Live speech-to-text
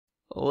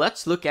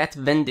Let's look at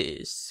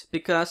Wendy's,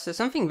 because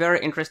something very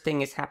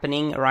interesting is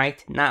happening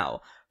right now.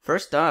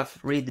 First off,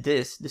 read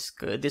this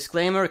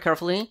disclaimer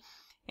carefully,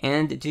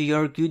 and do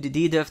your good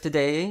deed of the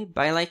day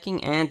by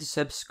liking and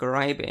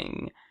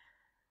subscribing.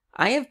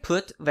 I have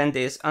put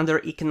Wendy's under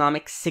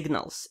economic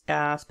signals,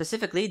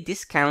 specifically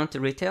discount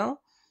retail.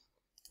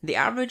 The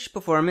average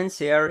performance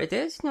here, it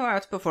is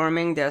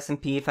outperforming the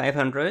S&P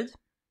 500.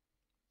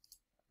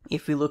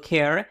 If we look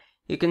here,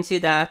 you can see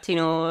that,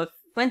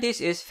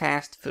 Wendy's is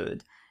fast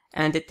food.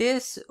 And it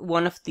is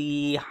one of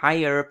the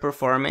higher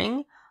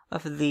performing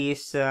of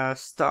these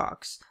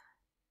stocks.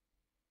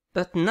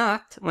 But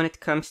not when it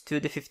comes to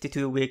the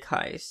 52-week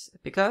highs,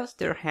 because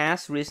there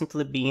has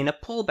recently been a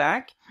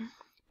pullback.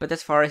 But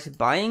as far as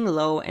buying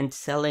low and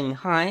selling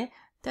high,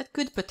 that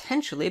could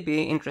potentially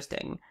be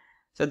interesting.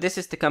 So this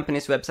is the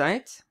company's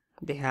website.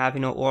 They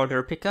have,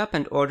 order pickup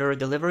and order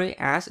delivery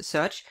as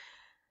such.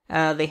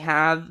 They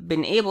have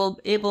been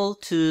able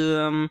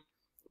to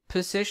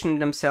position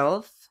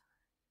themselves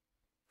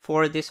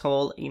for this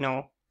whole,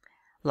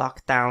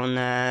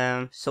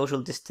 lockdown,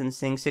 social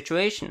distancing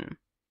situation.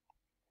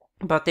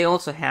 But they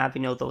also have,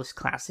 those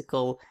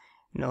classical,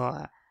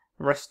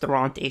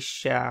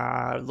 restaurant-ish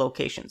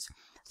locations.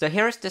 So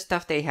here's the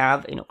stuff they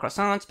have,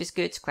 croissants,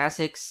 biscuits,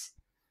 classics.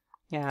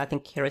 Yeah, I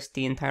think here is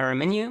the entire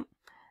menu.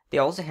 They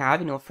also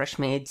have,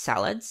 fresh-made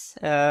salads.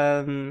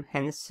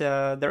 Hence,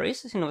 there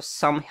is,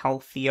 some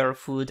healthier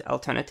food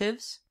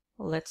alternatives.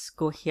 Let's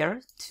go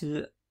here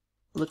to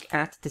look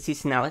at the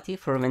seasonality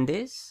for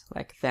Wendy's,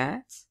 like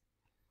that.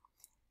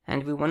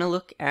 And we want to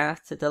look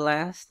at the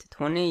last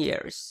 20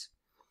 years.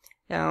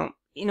 Now,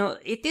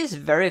 it is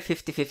very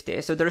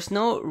 50-50, so there's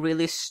no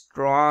really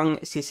strong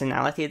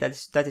seasonality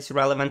that is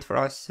relevant for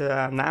us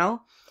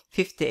now.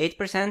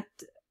 58%,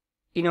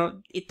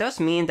 it does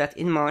mean that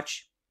in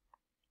March,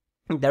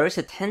 there is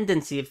a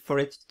tendency for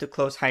it to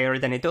close higher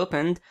than it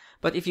opened,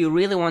 but if you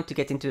really want to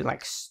get into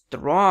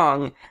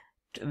strong,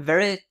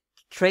 very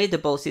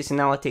tradable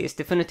seasonality,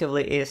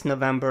 definitively is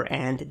November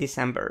and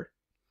December.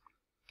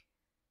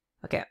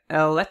 Okay,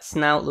 let's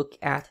now look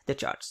at the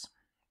charts.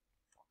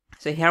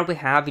 So here we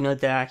have,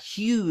 the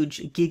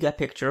huge giga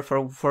picture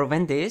for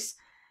Wendy's.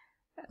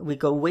 We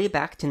go way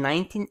back to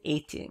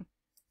 1980.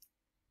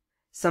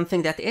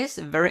 Something that is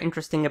very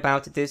interesting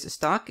about this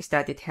stock is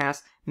that it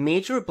has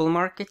major bull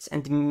markets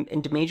and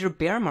major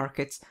bear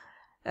markets.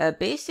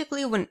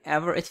 Basically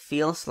whenever it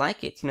feels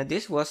like it.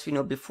 This was,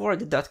 before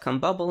the dot-com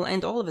bubble,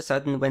 and all of a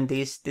sudden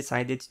Wendy's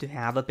decided to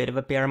have a bit of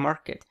a bear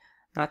market.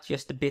 Not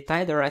just a bit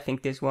either, I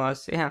think this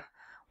was,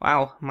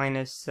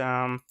 minus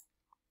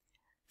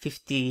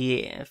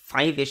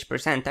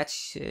 55-ish%,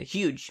 that's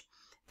huge.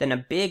 Then a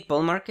big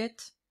bull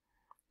market.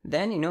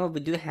 Then, we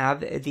do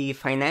have the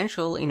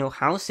financial,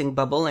 housing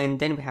bubble, and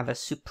then we have a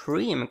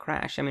supreme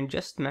crash. I mean,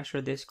 just measure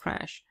this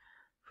crash.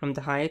 From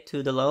the high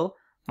to the low,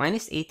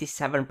 minus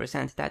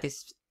 87%, that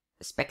is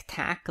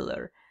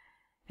spectacular.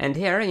 And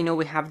here,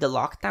 we have the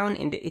lockdown,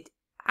 and it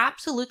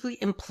absolutely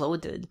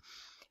imploded.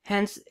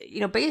 Hence,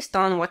 based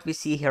on what we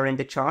see here in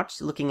the charts,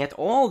 looking at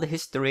all the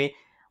history,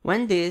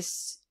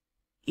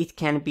 it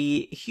can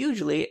be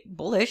hugely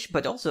bullish,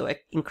 but also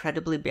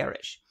incredibly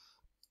bearish.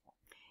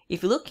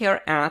 If you look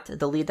here at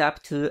the lead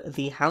up to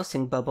the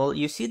housing bubble,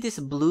 you see this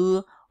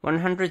blue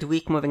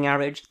 100-week moving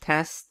average,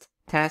 test.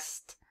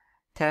 It's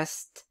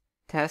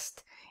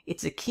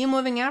a key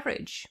moving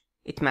average.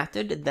 It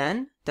mattered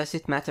then. Does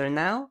it matter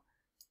now?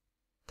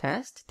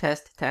 Test.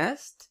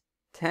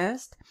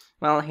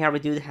 Well, here we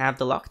do have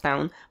the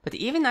lockdown, but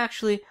even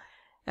actually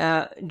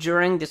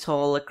during this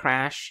whole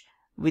crash,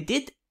 we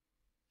did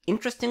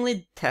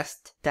interestingly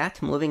test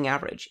that moving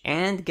average.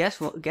 And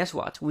guess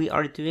what? We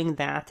are doing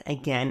that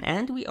again,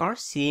 and we are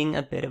seeing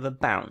a bit of a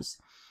bounce.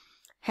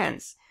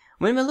 Hence,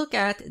 when we look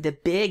at the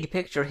big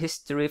picture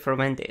history for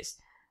Wendy's,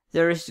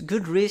 there is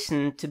good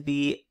reason to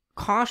be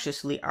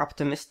cautiously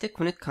optimistic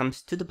when it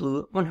comes to the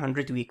blue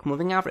 100-week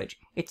moving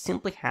average. It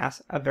simply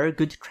has a very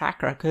good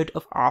track record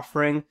of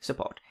offering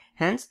support.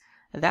 Hence,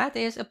 that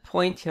is a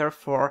point here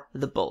for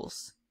the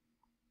bulls.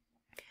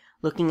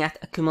 Looking at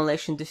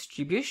accumulation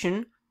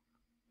distribution,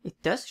 it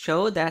does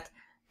show that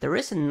there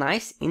is a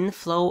nice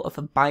inflow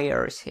of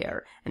buyers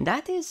here. And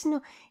that is,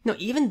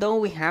 even though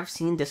we have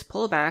seen this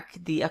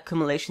pullback, the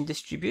accumulation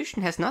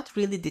distribution has not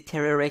really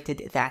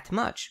deteriorated that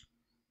much.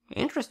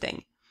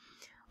 Interesting.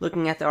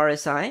 Looking at the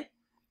RSI,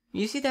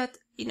 you see that,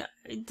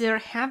 there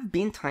have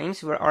been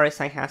times where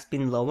RSI has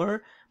been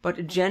lower,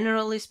 but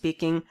generally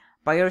speaking,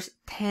 buyers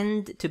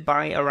tend to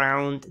buy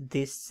around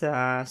this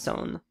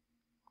zone.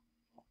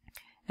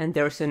 And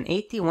there's an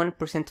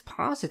 81%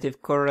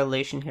 positive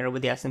correlation here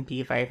with the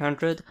S&P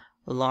 500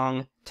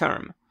 long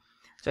term.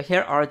 So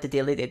here are the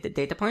daily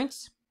data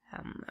points.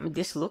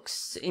 This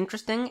looks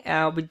interesting.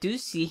 We do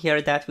see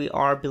here that we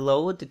are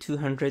below the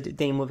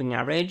 200-day moving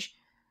average.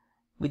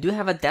 We do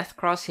have a death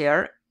cross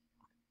here.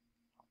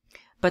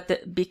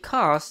 But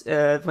because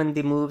when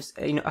they moves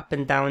up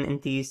and down in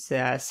these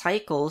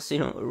cycles,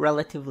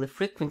 relatively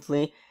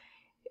frequently,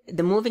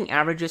 the moving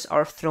averages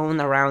are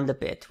thrown around a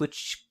bit,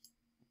 which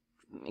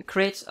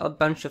creates a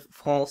bunch of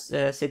false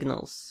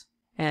signals.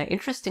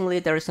 Interestingly,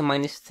 there is a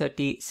minus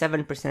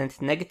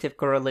 37% negative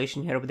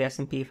correlation here with the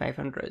S&P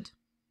 500.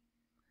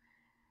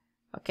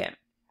 Okay.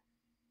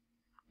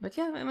 But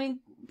yeah, I mean,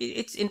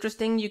 it's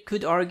interesting. You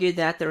could argue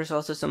that there is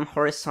also some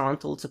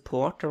horizontal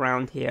support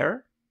around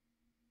here.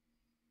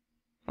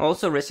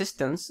 Also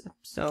resistance.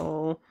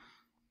 So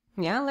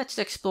yeah, let's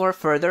explore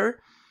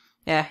further.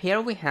 Here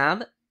we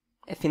have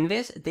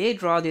Finviz. They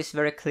draw these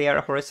very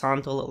clear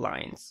horizontal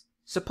lines.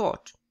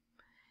 Support.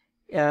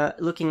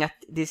 Looking at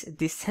this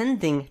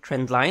descending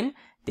trend line,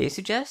 they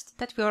suggest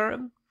that we are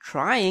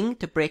trying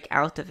to break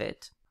out of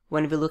it.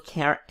 When we look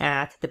here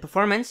at the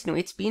performance,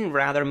 it's been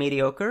rather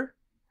mediocre,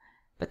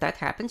 but that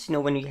happens,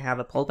 when you have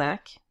a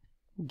pullback.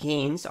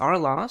 Gains are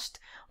lost.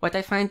 What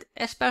I find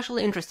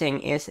especially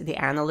interesting is the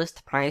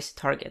analyst price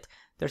target.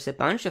 There's a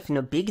bunch of,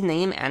 big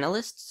name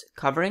analysts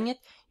covering it.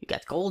 You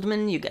get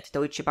Goldman, you get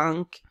Deutsche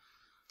Bank,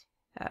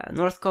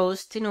 North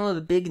Coast,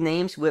 the big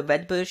names with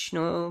Wedbush,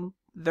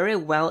 very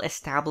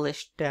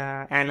well-established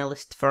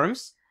analyst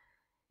firms.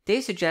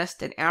 They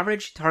suggest an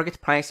average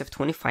target price of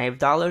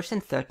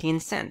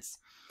 $25.13,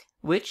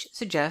 which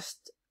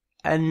suggests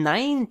a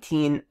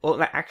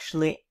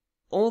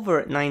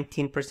over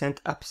 19%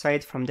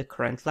 upside from the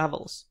current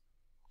levels.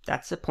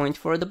 That's a point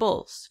for the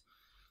bulls.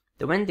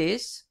 The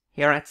Wendy's,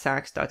 here at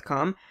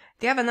Saks.com,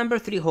 they have a number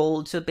 3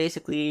 hold, so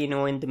basically,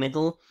 in the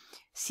middle.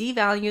 C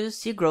values,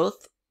 C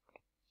growth,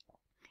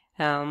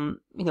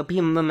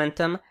 B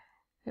momentum.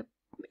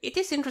 It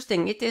is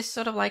interesting. It is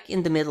sort of like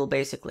in the middle,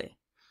 basically.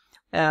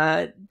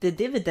 The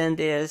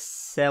dividend is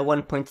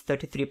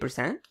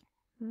 1.33%.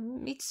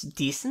 It's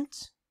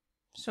decent.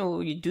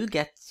 So you do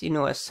get,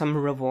 some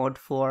reward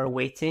for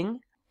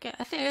waiting. Okay,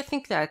 I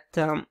think that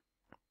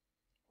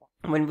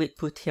when we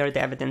put here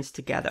the evidence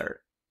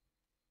together,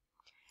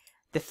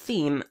 the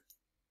theme,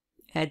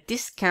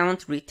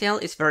 discount retail,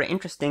 is very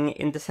interesting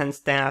in the sense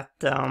that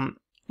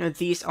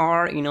these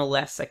are,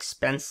 less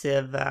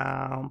expensive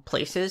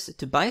places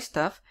to buy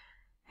stuff.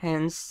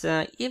 Hence,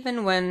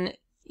 even when,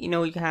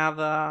 you have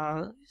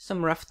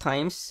some rough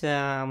times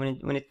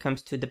when it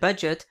comes to the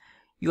budget,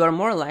 you are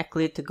more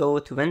likely to go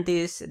to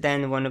Wendy's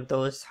than one of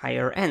those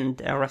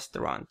higher-end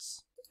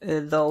restaurants.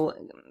 Though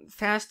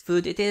fast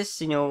food, it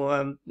is,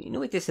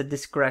 it is a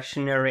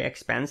discretionary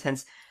expense.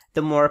 Hence,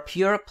 the more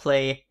pure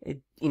play,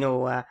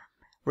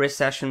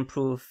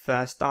 recession-proof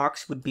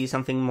stocks would be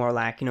something more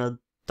like,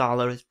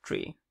 Dollar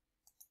Tree.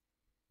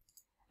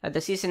 The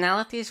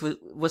seasonality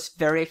was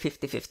very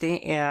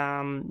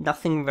 50-50.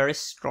 Nothing very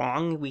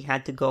strong. We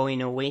had to go,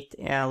 late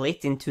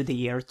into the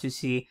year to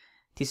see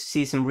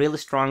some really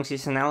strong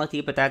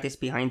seasonality, but that is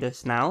behind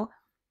us now.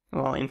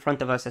 Well, in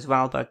front of us as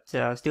well, but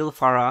still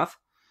far off.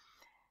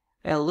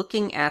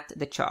 Looking at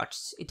the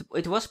charts,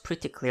 it was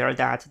pretty clear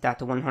that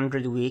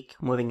 100-week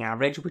moving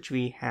average, which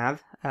we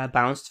have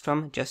bounced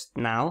from just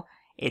now,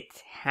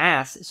 it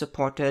has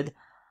supported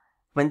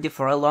Wendy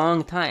for a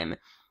long time,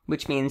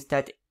 which means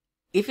that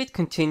if it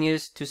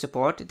continues to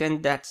support,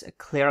 then that's a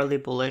clearly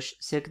bullish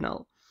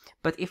signal.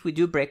 But if we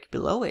do break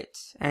below it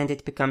and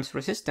it becomes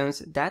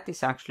resistance, that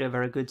is actually a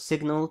very good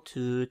signal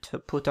to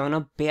put on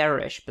a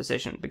bearish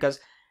position,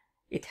 because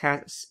it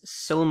has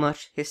so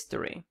much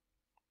history,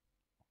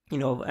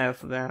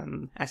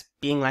 as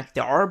being like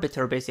the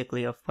arbiter,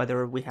 basically, of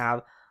whether we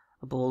have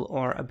a bull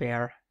or a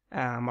bear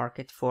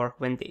market for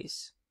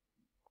Wendy's.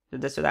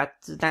 So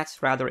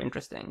that's rather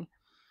interesting.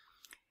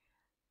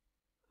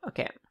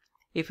 Okay.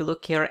 If you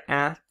look here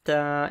at,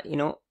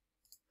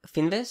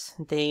 Finviz,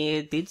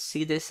 they did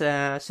see this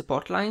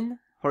support line,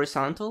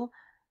 horizontal.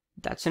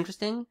 That's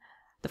interesting.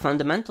 The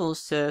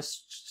fundamentals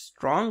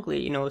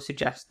strongly,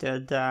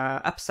 suggested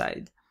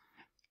upside.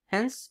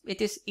 Hence,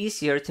 it is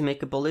easier to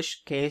make a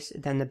bullish case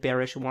than a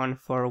bearish one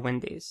for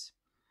Wendy's.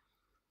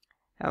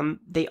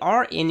 They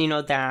are in,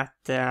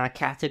 that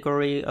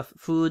category of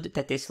food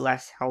that is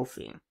less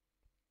healthy.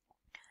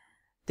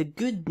 The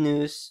good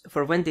news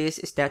for Wendy's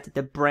is that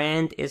the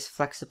brand is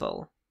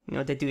flexible.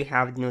 They do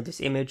have, this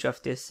image of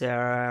this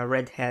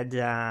redhead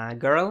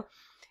girl.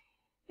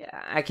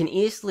 I can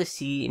easily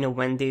see,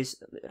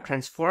 Wendy's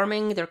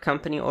transforming their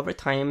company over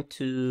time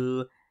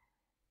to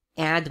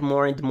add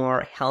more and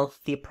more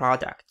healthy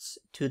products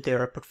to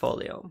their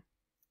portfolio.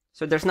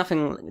 So there's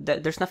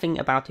nothing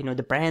about,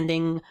 the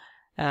branding,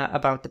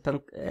 about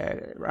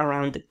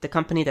around the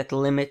company that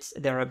limits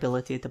their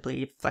ability to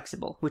be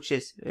flexible, which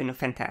is,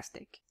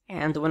 fantastic.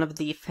 And one of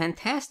the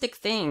fantastic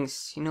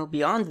things,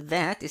 beyond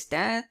that, is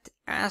that,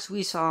 as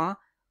we saw,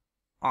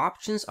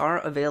 options are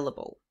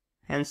available.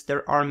 Hence,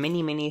 there are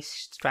many, many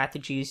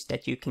strategies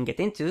that you can get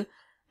into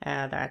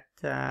that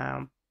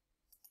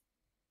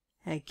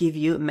give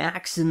you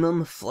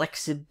maximum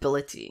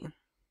flexibility.